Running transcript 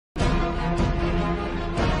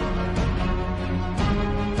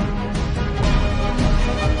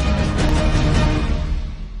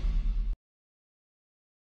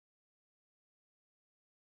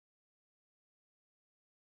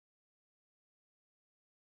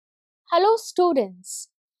Hello students,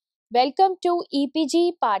 welcome to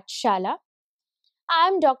EPG Pathshala. I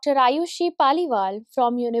am Dr. Ayushi Paliwal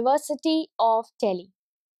from University of Delhi.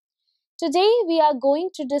 Today we are going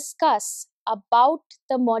to discuss about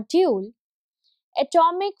the module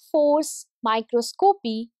Atomic Force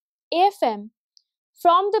Microscopy AFM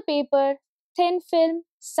from the paper Thin Film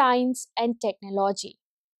Science and Technology.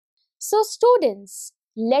 So students,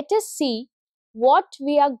 let us see what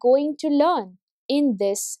we are going to learn in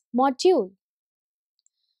this module.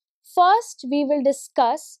 First, we will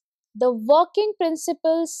discuss the working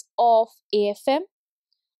principles of AFM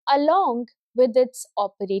along with its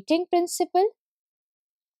operating principle.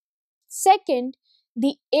 Second,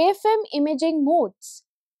 the AFM imaging modes,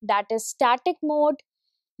 that is static mode,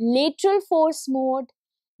 lateral force mode,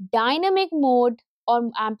 dynamic mode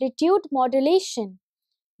or amplitude modulation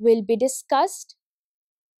will be discussed.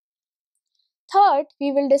 Third,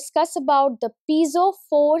 we will discuss about the piezo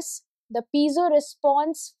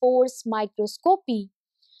response force microscopy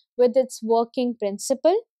with its working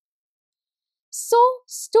principle. So,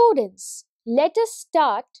 students, let us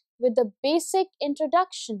start with the basic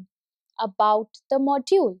introduction about the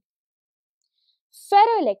module.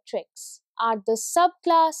 Ferroelectrics are the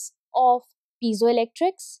subclass of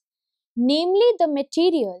piezoelectrics, namely the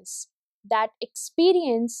materials that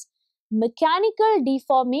experience mechanical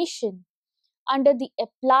deformation under the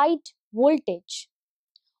applied voltage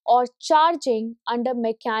or charging under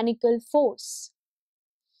mechanical force.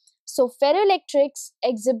 So, ferroelectrics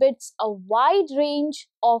exhibits a wide range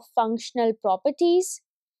of functional properties,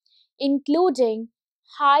 including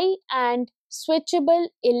high and switchable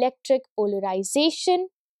electric polarization,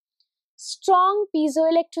 strong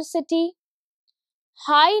piezoelectricity,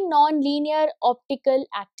 high nonlinear optical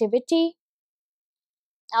activity,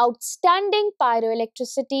 outstanding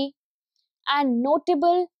pyroelectricity, and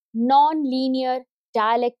notable nonlinear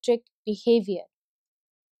dielectric behavior.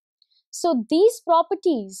 So, these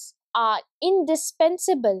properties are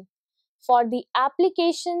indispensable for the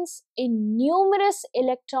applications in numerous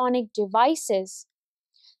electronic devices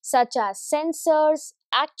such as sensors,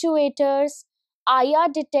 actuators, IR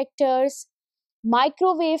detectors,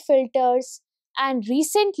 microwave filters, and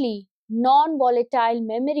recently non-volatile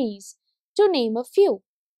memories, to name a few.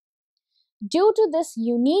 Due to this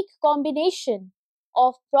unique combination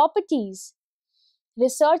of properties,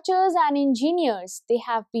 researchers and engineers, they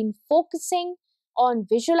have been focusing on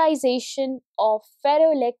visualization of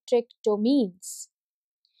ferroelectric domains,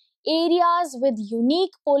 areas with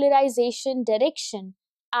unique polarization direction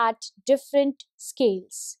at different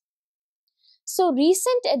scales. So,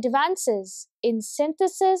 recent advances in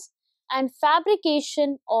synthesis and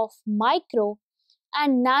fabrication of micro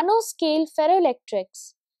and nanoscale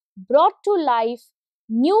ferroelectrics brought to life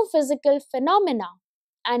new physical phenomena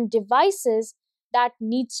and devices that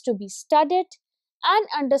needs to be studied and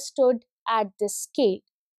understood at this scale.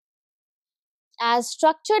 As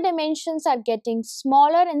structure dimensions are getting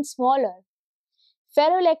smaller and smaller,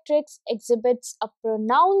 ferroelectrics exhibits a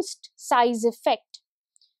pronounced size effect,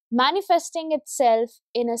 manifesting itself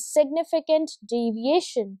in a significant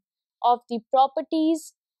deviation of the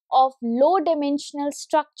properties of low-dimensional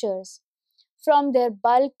structures from their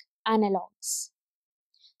bulk analogues.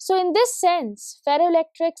 So, in this sense,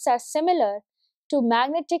 ferroelectrics are similar to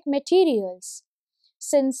magnetic materials,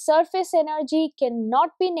 since surface energy cannot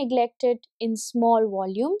be neglected in small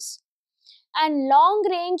volumes, and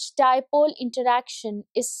long-range dipole interaction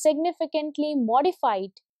is significantly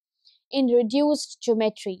modified in reduced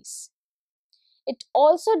geometries. It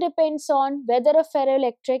also depends on whether a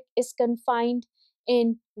ferroelectric is confined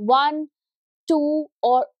in one, two,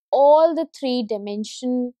 or all the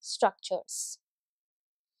three-dimension structures.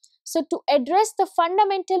 So, to address the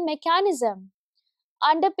fundamental mechanism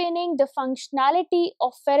underpinning the functionality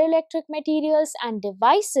of ferroelectric materials and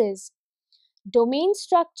devices, domain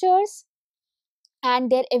structures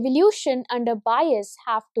and their evolution under bias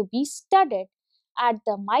have to be studied at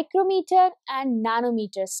the micrometer and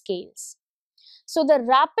nanometer scales. So, the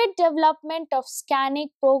rapid development of scanning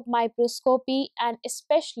probe microscopy and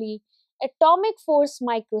especially atomic force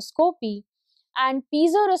microscopy and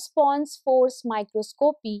piezo response force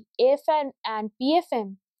microscopy AFM and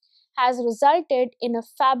PFM has resulted in a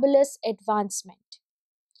fabulous advancement.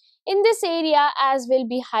 In this area, as will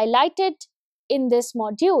be highlighted in this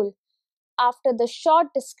module after the short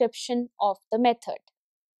description of the method.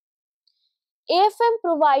 AFM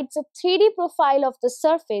provides a 3D profile of the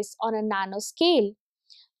surface on a nanoscale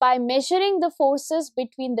by measuring the forces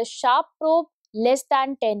between the sharp probe less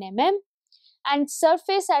than 10 mm and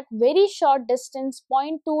surface at very short distance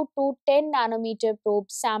 0.2 to 10 nanometer probe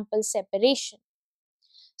sample separation.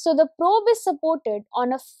 So the probe is supported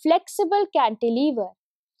on a flexible cantilever.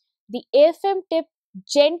 The AFM tip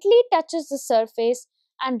gently touches the surface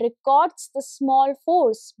and records the small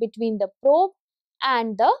force between the probe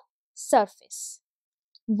and the surface.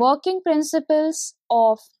 Working principles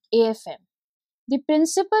of AFM. The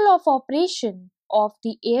principle of operation of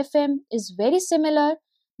the AFM is very similar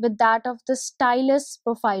with that of the stylus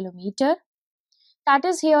profilometer. That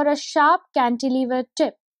is, here a sharp cantilever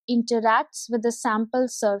tip interacts with the sample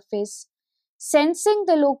surface, sensing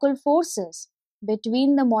the local forces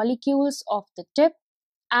between the molecules of the tip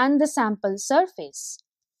and the sample surface.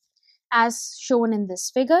 As shown in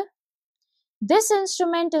this figure, this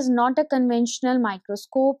instrument is not a conventional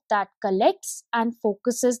microscope that collects and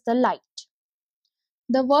focuses the light.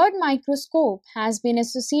 The word microscope has been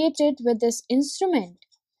associated with this instrument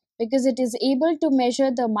because it is able to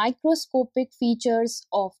measure the microscopic features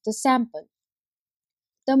of the sample.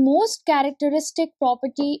 The most characteristic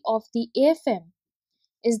property of the AFM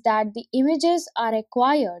is that the images are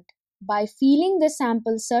acquired by feeling the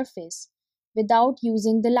sample surface without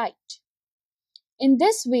using the light. In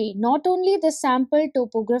this way, not only the sample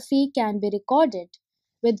topography can be recorded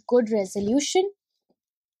with good resolution,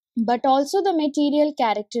 but also the material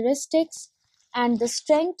characteristics and the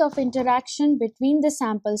strength of interaction between the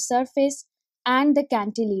sample surface and the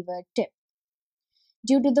cantilever tip.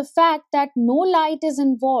 Due to the fact that no light is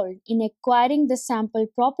involved in acquiring the sample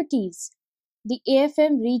properties, the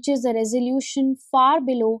AFM reaches a resolution far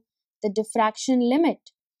below the diffraction limit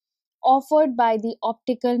offered by the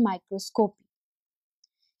optical microscopy.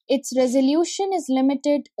 Its resolution is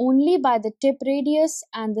limited only by the tip radius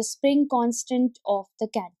and the spring constant of the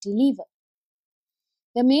cantilever.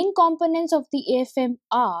 The main components of the AFM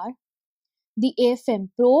are the AFM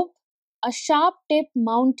probe, a sharp tip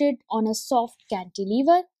mounted on a soft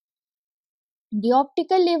cantilever, the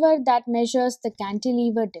optical lever that measures the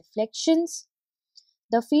cantilever deflections,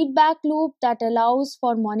 the feedback loop that allows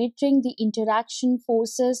for monitoring the interaction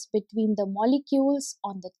forces between the molecules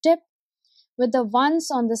on the tip with the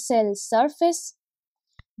ones on the cell surface,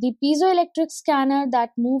 the piezoelectric scanner that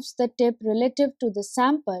moves the tip relative to the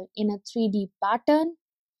sample in a 3D pattern,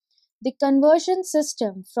 the conversion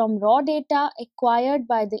system from raw data acquired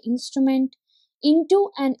by the instrument into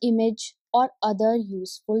an image or other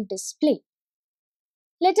useful display.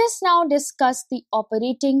 Let us now discuss the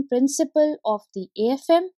operating principle of the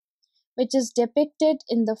AFM, which is depicted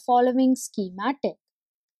in the following schematic.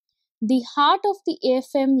 The heart of the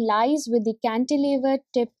AFM lies with the cantilever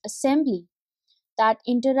tip assembly that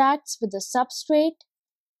interacts with the substrate.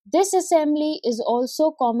 This assembly is also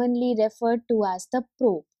commonly referred to as the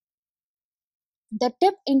probe. The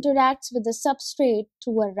tip interacts with the substrate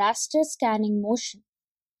through a raster scanning motion.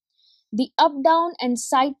 The up-down and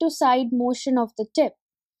side-to-side motion of the tip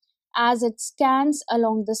as it scans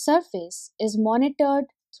along the surface is monitored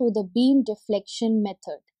through the beam deflection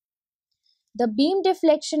method. The beam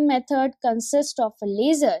deflection method consists of a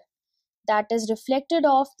laser that is reflected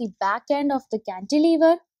off the back end of the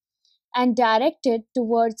cantilever and directed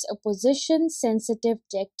towards a position-sensitive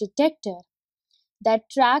detector that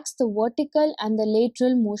tracks the vertical and the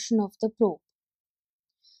lateral motion of the probe.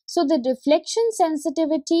 So the deflection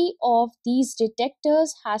sensitivity of these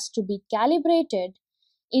detectors has to be calibrated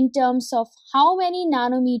in terms of how many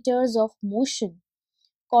nanometers of motion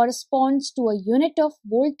corresponds to a unit of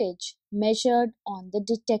voltage measured on the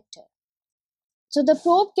detector. So the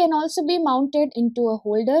probe can also be mounted into a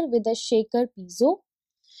holder with a shaker piezo,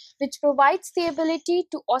 which provides the ability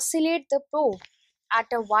to oscillate the probe at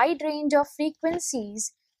a wide range of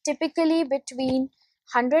frequencies, typically between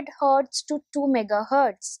 100 Hz to 2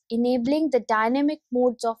 MHz, enabling the dynamic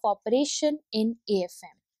modes of operation in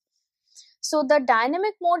AFM. So the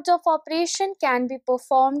dynamic modes of operation can be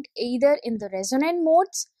performed either in the resonant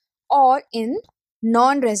modes or in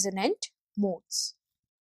non-resonant modes.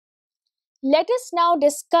 Let us now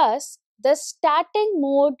discuss the static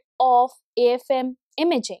mode of AFM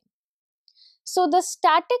imaging. So the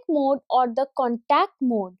static mode or the contact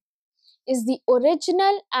mode is the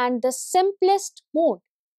original and the simplest mode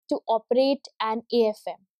to operate an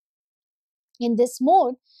AFM. In this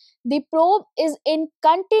mode, the probe is in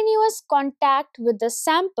continuous contact with the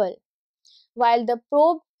sample while the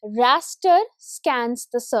probe raster scans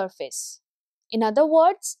the surface. In other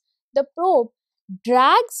words, the probe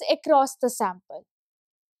drags across the sample.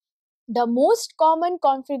 The most common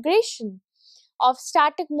configuration of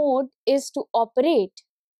static mode is to operate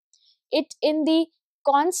it in the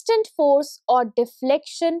constant force or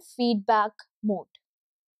deflection feedback mode.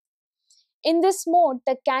 In this mode,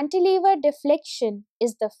 the cantilever deflection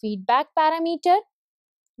is the feedback parameter.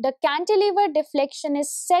 The cantilever deflection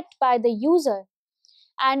is set by the user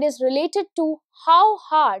and is related to how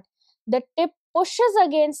hard the tip pushes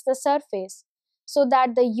against the surface so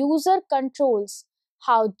that the user controls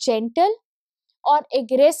how gentle or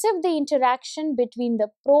aggressive the interaction between the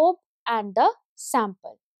probe and the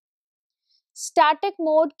sample. Static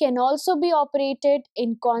mode can also be operated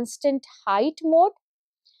in constant height mode,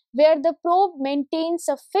 where the probe maintains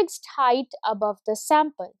a fixed height above the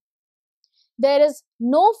sample. There is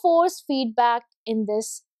no force feedback in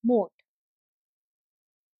this mode.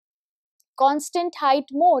 Constant height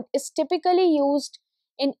mode is typically used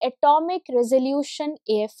in atomic resolution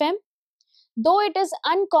AFM, though it is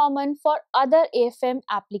uncommon for other AFM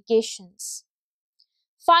applications.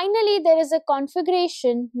 Finally, there is a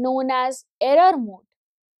configuration known as error mode.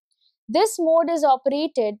 This mode is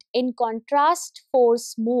operated in contrast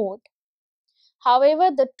force mode. However,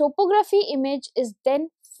 the topography image is then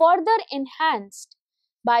further enhanced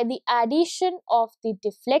by the addition of the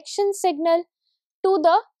deflection signal to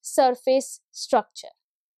the surface structure.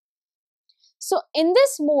 So, in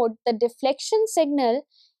this mode, the deflection signal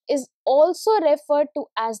is also referred to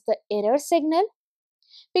as the error signal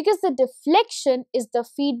because the deflection is the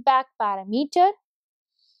feedback parameter.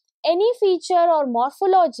 Any feature or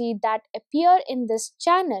morphology that appear in this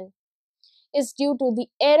channel is due to the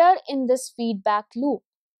error in this feedback loop,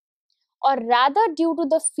 or rather due to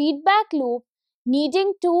the feedback loop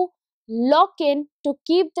needing to lock in to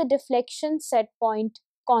keep the deflection set point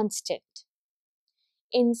constant.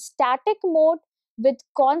 In static mode with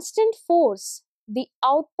constant force, the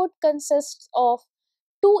output consists of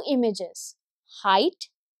two images: height,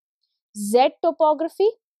 Z topography,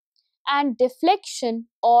 and deflection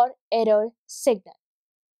or error signal.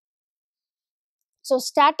 So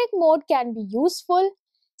static mode can be useful.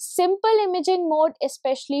 Simple imaging mode,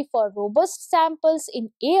 especially for robust samples in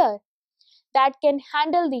air that can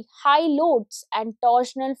handle the high loads and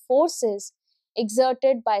torsional forces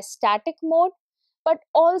exerted by static mode, but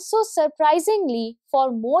also surprisingly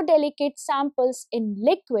for more delicate samples in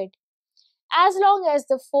liquid, as long as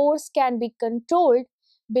the force can be controlled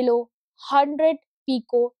below 100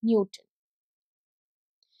 piconewton.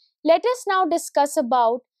 Let us now discuss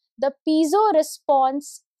about the piezo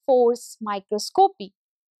response force microscopy.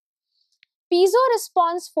 Piezo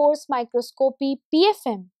response force microscopy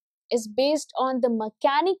 (PFM) is based on the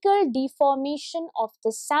mechanical deformation of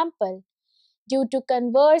the sample due to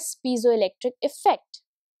converse piezoelectric effect.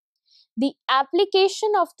 The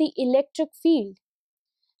application of the electric field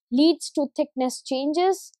leads to thickness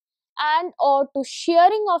changes and or to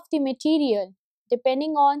shearing of the material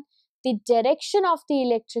depending on the direction of the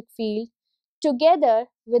electric field together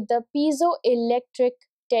with the piezoelectric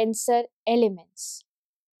tensor elements.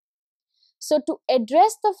 So, to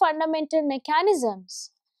address the fundamental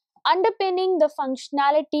mechanisms underpinning the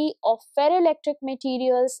functionality of ferroelectric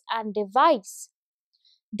materials and device,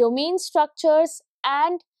 domain structures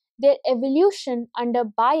and their evolution under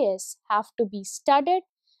bias have to be studied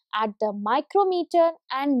at the micrometer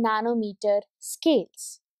and nanometer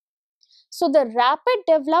scales. So, the rapid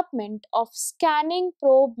development of scanning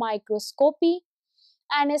probe microscopy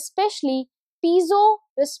and especially piezo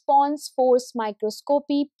response force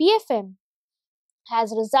microscopy (PFM)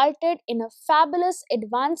 has resulted in a fabulous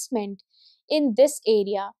advancement in this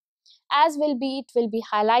area, as it will be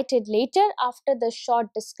highlighted later after the short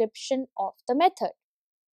description of the method.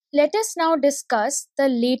 Let us now discuss the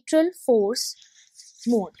lateral force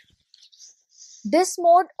mode. This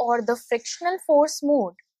mode, or the frictional force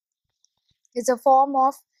mode, is a form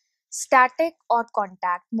of static or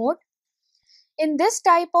contact mode. In this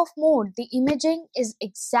type of mode, the imaging is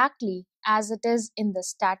exactly as it is in the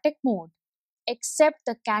static mode, except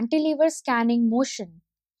the cantilever scanning motion,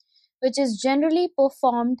 which is generally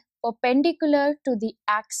performed perpendicular to the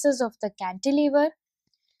axis of the cantilever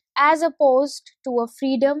as opposed to a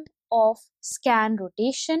freedom of scan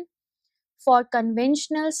rotation for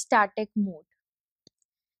conventional static mode.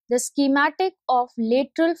 The schematic of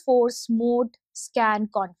lateral force mode scan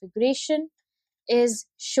configuration is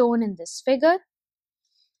shown in this figure.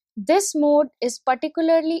 This mode is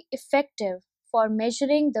particularly effective for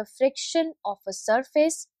measuring the friction of a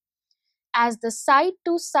surface, as the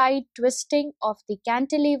side-to-side twisting of the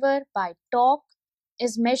cantilever by torque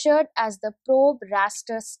is measured as the probe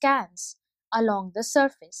raster scans along the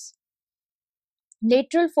surface.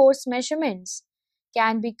 Lateral force measurements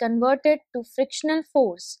can be converted to frictional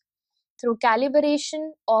force through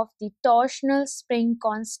calibration of the torsional spring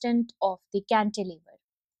constant of the cantilever.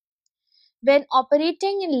 When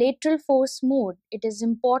operating in lateral force mode, it is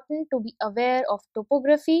important to be aware of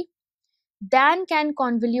topography that can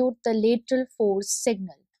convolute the lateral force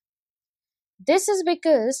signal. This is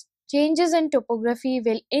because changes in topography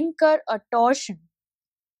will incur a torsion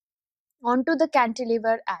onto the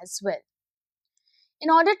cantilever as well. In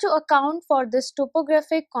order to account for this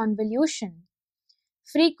topographic convolution,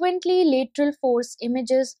 frequently lateral force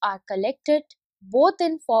images are collected both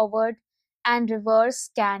in forward and reverse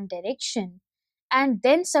scan direction and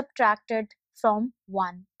then subtracted from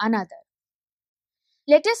one another.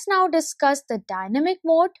 Let us now discuss the dynamic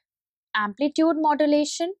mode, amplitude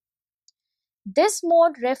modulation. This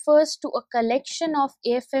mode refers to a collection of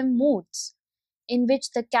AFM modes in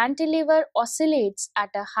which the cantilever oscillates at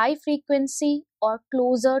a high frequency or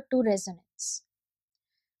closer to resonance.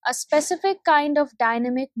 A specific kind of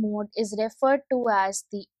dynamic mode is referred to as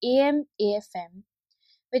the AM-AFM,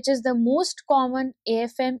 which is the most common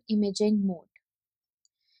AFM imaging mode.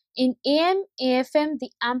 In AM-AFM,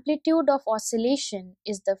 the amplitude of oscillation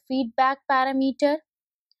is the feedback parameter.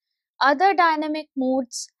 Other dynamic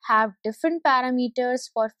modes have different parameters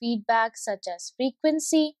for feedback such as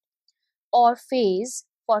frequency or phase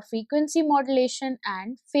for frequency modulation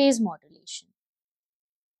and phase modulation.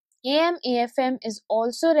 AM-AFM is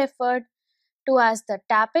also referred to as the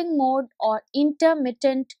tapping mode or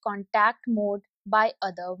intermittent contact mode by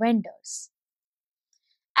other vendors.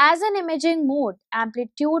 As an imaging mode,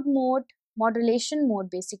 amplitude mode, modulation mode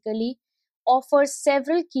basically offers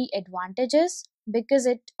several key advantages because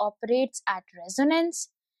it operates at resonance,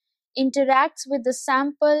 interacts with the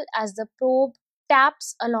sample as the probe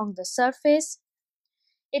taps along the surface.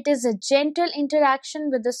 It is a gentle interaction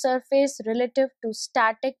with the surface relative to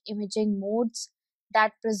static imaging modes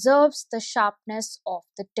that preserves the sharpness of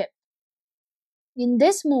the tip. In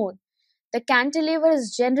this mode, the cantilever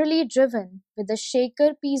is generally driven with a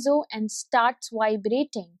shaker piezo and starts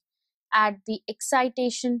vibrating at the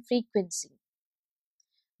excitation frequency.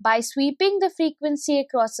 By sweeping the frequency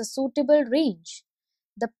across a suitable range,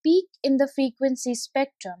 the peak in the frequency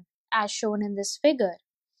spectrum, as shown in this figure,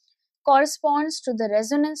 corresponds to the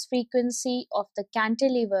resonance frequency of the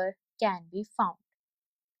cantilever can be found.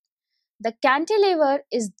 The cantilever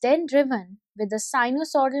is then driven with a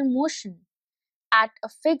sinusoidal motion at a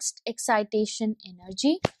fixed excitation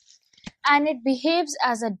energy, and it behaves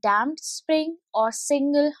as a damped spring or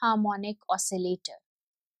single harmonic oscillator.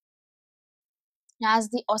 As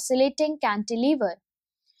the oscillating cantilever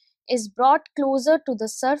is brought closer to the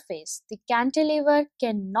surface, the cantilever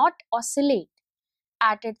cannot oscillate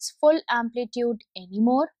at its full amplitude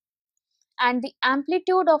anymore, and the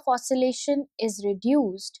amplitude of oscillation is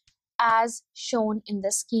reduced as shown in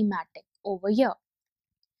the schematic over here.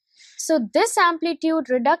 So this amplitude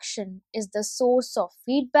reduction is the source of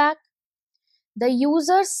feedback. The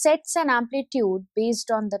user sets an amplitude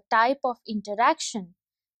based on the type of interaction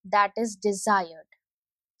that is desired.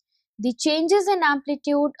 The changes in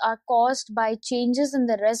amplitude are caused by changes in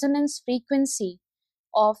the resonance frequency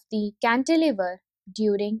of the cantilever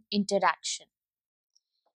during interaction.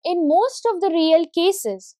 In most of the real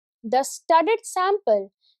cases, the studied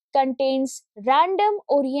sample contains random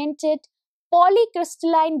oriented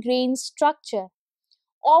polycrystalline grain structure,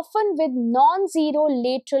 often with non-zero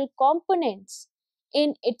lateral components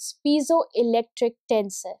in its piezoelectric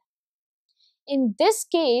tensor. In this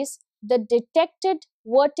case, the detected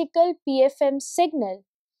vertical PFM signal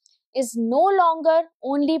is no longer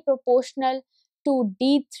only proportional to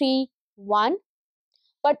D31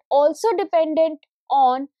 but also dependent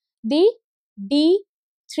on the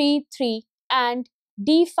D33 and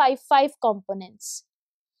D55 components.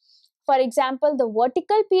 For example, the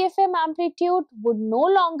vertical PFM amplitude would no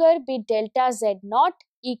longer be delta Z0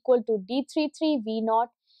 equal to D33 V0.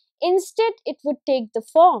 Instead, it would take the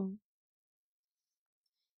form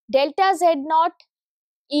delta Z0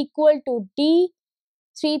 equal to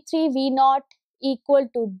D33 V0 equal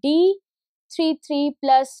to D33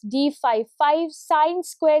 plus D55 sine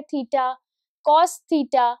square theta cos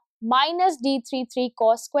theta minus D33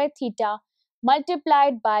 cos square theta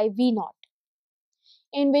multiplied by V0,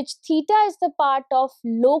 in which theta is the part of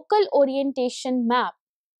local orientation map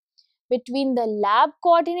between the lab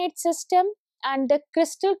coordinate system and the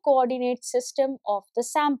crystal coordinate system of the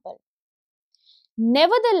sample.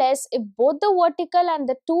 Nevertheless, if both the vertical and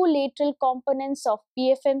the two lateral components of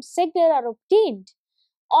PFM signal are obtained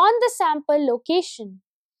on the sample location,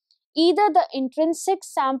 either the intrinsic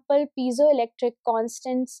sample piezoelectric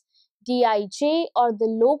constants Dij or the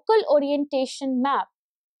local orientation map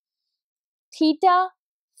theta,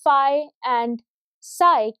 phi and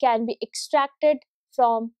psi can be extracted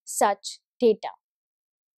from such data.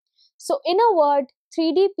 So in a word,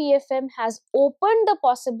 3D PFM has opened the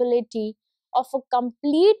possibility of a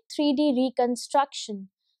complete 3D reconstruction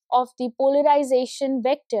of the polarization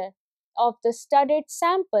vector of the studied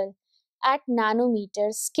sample at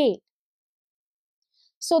nanometer scale.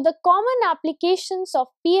 So the common applications of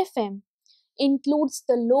PFM includes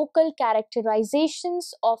the local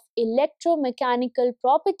characterizations of electromechanical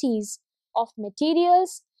properties of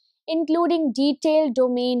materials, including detailed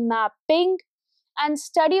domain mapping and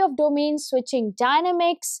study of domain switching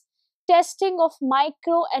dynamics, testing of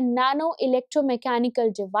micro and nano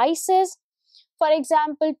electromechanical devices, for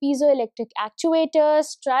example, piezoelectric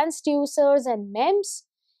actuators, transducers, and MEMS,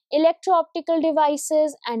 electro-optical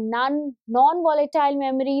devices, and non-volatile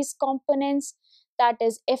memories components, that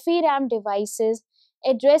is FERAM devices,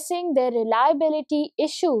 addressing their reliability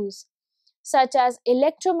issues such as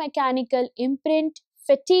electromechanical imprint,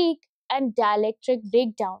 fatigue, and dielectric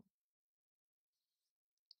breakdown.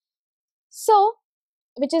 So,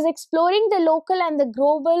 which is exploring the local and the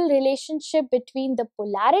global relationship between the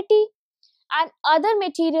polarity and other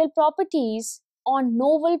material properties on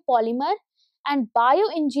novel polymer and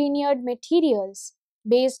bioengineered materials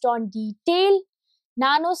based on detailed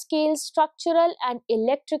nanoscale structural and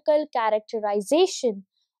electrical characterization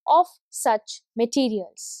of such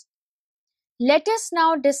materials. Let us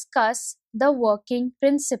now discuss the working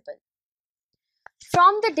principle.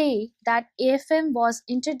 From the day that AFM was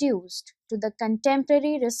introduced to the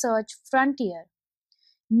contemporary research frontier,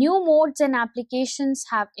 new modes and applications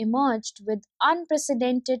have emerged with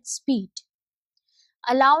unprecedented speed,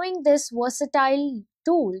 allowing this versatile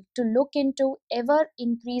tool to look into ever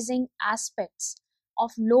increasing aspects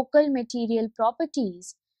of local material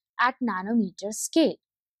properties at nanometer scale.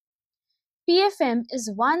 PFM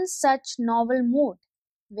is one such novel mode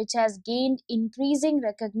which has gained increasing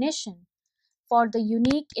recognition for the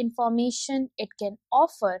unique information it can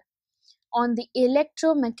offer on the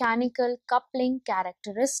electromechanical coupling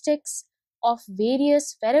characteristics of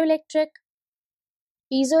various ferroelectric,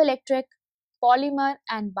 piezoelectric, polymer,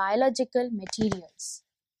 and biological materials.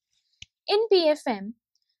 In PFM,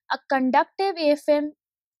 a conductive AFM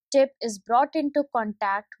tip is brought into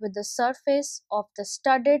contact with the surface of the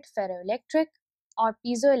studded ferroelectric or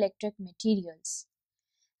piezoelectric materials,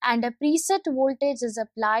 and a preset voltage is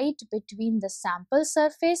applied between the sample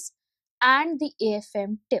surface and the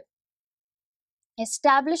AFM tip,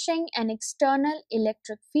 establishing an external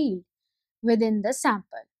electric field within the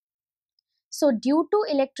sample. So, due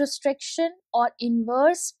to electrostriction or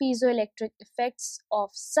inverse piezoelectric effects of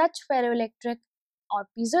such ferroelectric or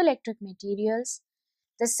piezoelectric materials,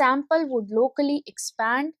 the sample would locally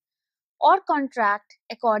expand or contract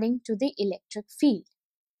according to the electric field.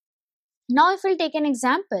 Now, if we'll take an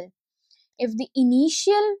example, if the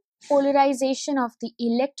initial polarization of the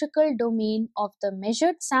electrical domain of the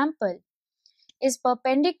measured sample is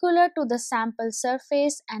perpendicular to the sample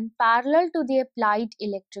surface and parallel to the applied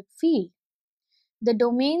electric field, the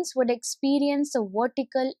domains would experience a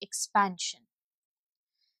vertical expansion.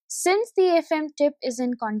 Since the FM tip is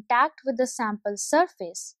in contact with the sample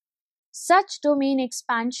surface, such domain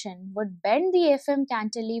expansion would bend the FM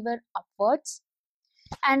cantilever upwards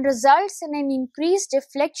and results in an increased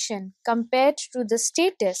deflection compared to the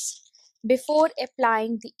status before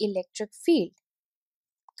applying the electric field.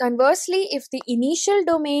 Conversely, if the initial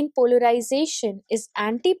domain polarization is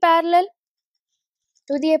anti-parallel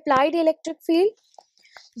to the applied electric field,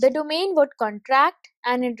 the domain would contract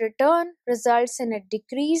and in return results in a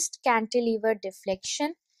decreased cantilever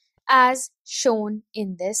deflection as shown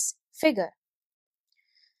in this figure.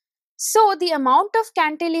 So, the amount of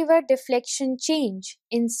cantilever deflection change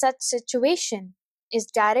in such situation is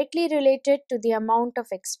directly related to the amount of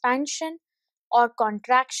expansion or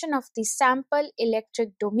contraction of the sample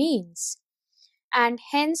electric domains and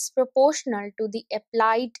hence proportional to the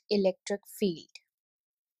applied electric field.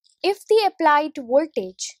 If the applied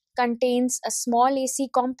voltage contains a small AC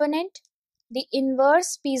component, the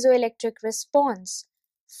inverse piezoelectric response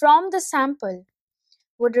from the sample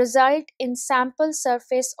would result in sample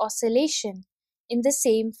surface oscillation in the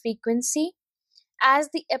same frequency as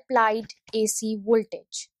the applied AC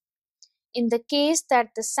voltage. In the case that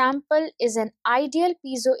the sample is an ideal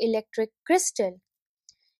piezoelectric crystal,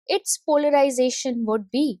 its polarization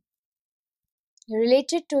would be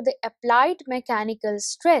related to the applied mechanical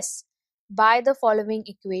stress by the following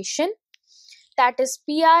equation, that is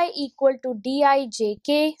Pi equal to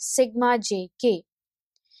Dijk sigma Jk.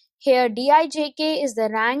 Here Dijk is the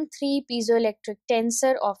rank 3 piezoelectric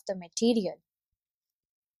tensor of the material.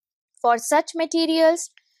 For such materials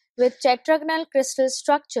with tetragonal crystal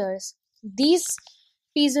structures, these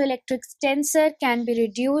piezoelectric tensor can be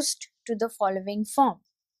reduced to the following form.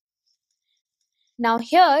 Now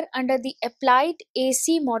here under the applied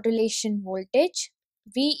AC modulation voltage,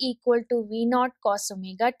 V equal to V naught cos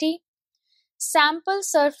omega t, sample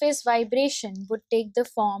surface vibration would take the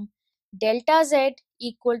form delta Z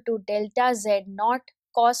equal to delta Z naught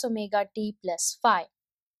cos omega t plus phi.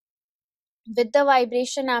 with the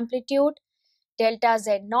vibration amplitude delta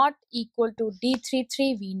Z naught equal to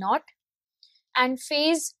d33 V naught and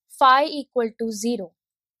phase phi equal to 0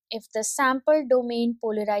 if the sample domain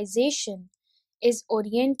polarization is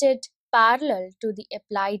oriented parallel to the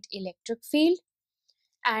applied electric field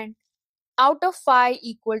and out of phi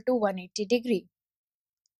equal to 180 degree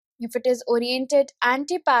if it is oriented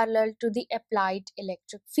anti-parallel to the applied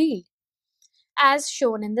electric field as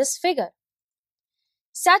shown in this figure.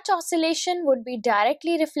 Such oscillation would be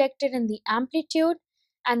directly reflected in the amplitude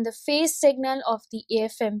and the phase signal of the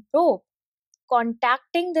AFM probe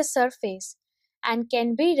contacting the surface and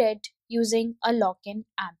can be read using a lock-in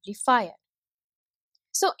amplifier.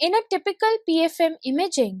 So in a typical PFM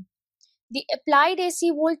imaging, the applied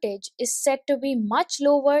AC voltage is said to be much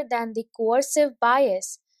lower than the coercive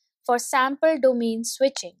bias for sample domain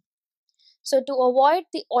switching. So to avoid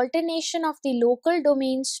the alternation of the local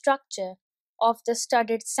domain structure of the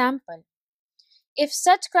studied sample, if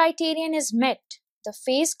such criterion is met, the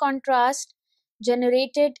phase contrast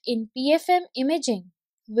generated in PFM imaging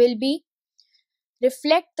will be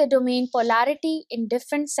reflect the domain polarity in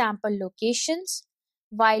different sample locations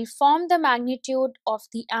while form the magnitude of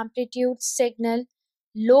the amplitude signal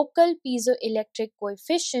local piezoelectric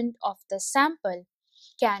coefficient of the sample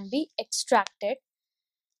can be extracted.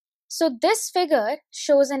 So this figure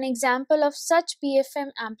shows an example of such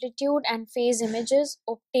PFM amplitude and phase images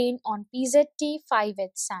obtained on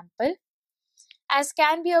PZT-5H sample as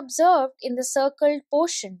can be observed in the circled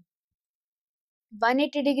portion.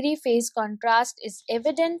 180 degree phase contrast is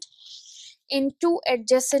evident in two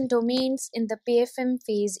adjacent domains in the PFM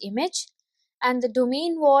phase image, and the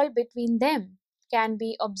domain wall between them can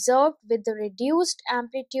be observed with the reduced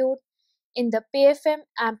amplitude in the PFM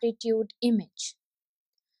amplitude image.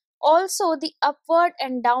 Also, the upward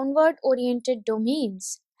and downward oriented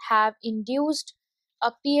domains have induced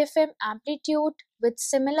a PFM amplitude with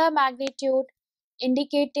similar magnitude,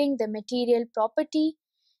 indicating the material property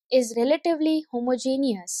is relatively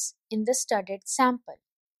homogeneous in the studied sample.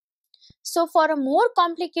 So, for a more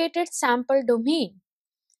complicated sample domain,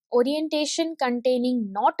 orientation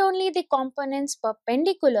containing not only the components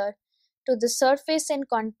perpendicular to the surface in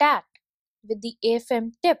contact with the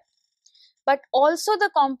AFM tip, but also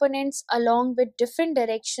the components along with different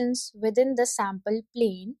directions within the sample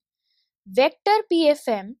plane, vector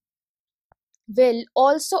PFM will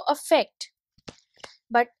also affect,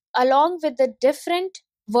 but along with the different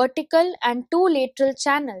vertical and two lateral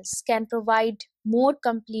channels can provide more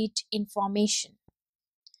complete information.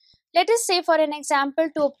 Let us say for an example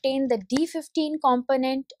to obtain the D15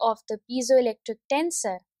 component of the piezoelectric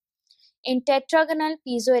tensor in tetragonal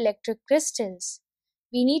piezoelectric crystals,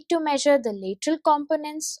 we need to measure the lateral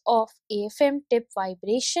components of AFM tip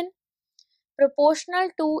vibration proportional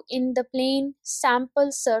to in the plane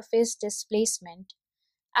sample surface displacement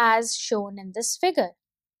as shown in this figure,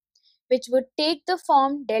 which would take the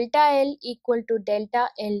form delta L equal to delta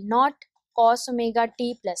L naught cos omega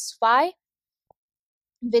t plus phi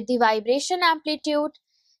with the vibration amplitude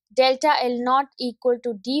delta L naught equal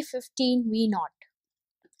to d15 V naught.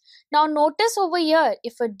 Now notice over here,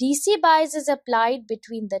 if a DC bias is applied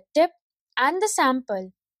between the tip and the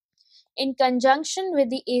sample in conjunction with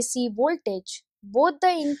the AC voltage, both the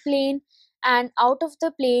in-plane and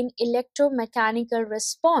out-of-the-plane electromechanical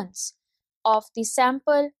response of the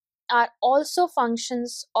sample are also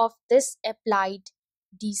functions of this applied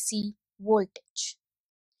DC voltage.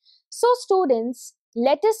 So students,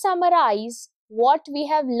 let us summarize what we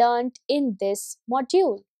have learned in this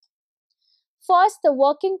module. First, the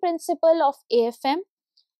working principle of AFM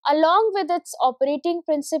along with its operating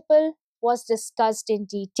principle was discussed in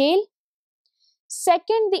detail.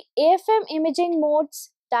 Second, the AFM imaging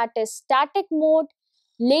modes, that is static mode,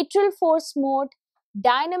 lateral force mode,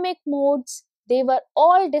 dynamic modes, they were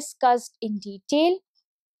all discussed in detail.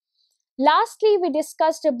 Lastly, we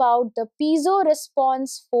discussed about the piezo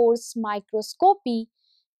response force microscopy,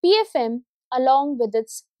 PFM, along with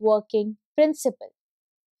its working principle.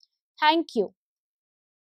 Thank you.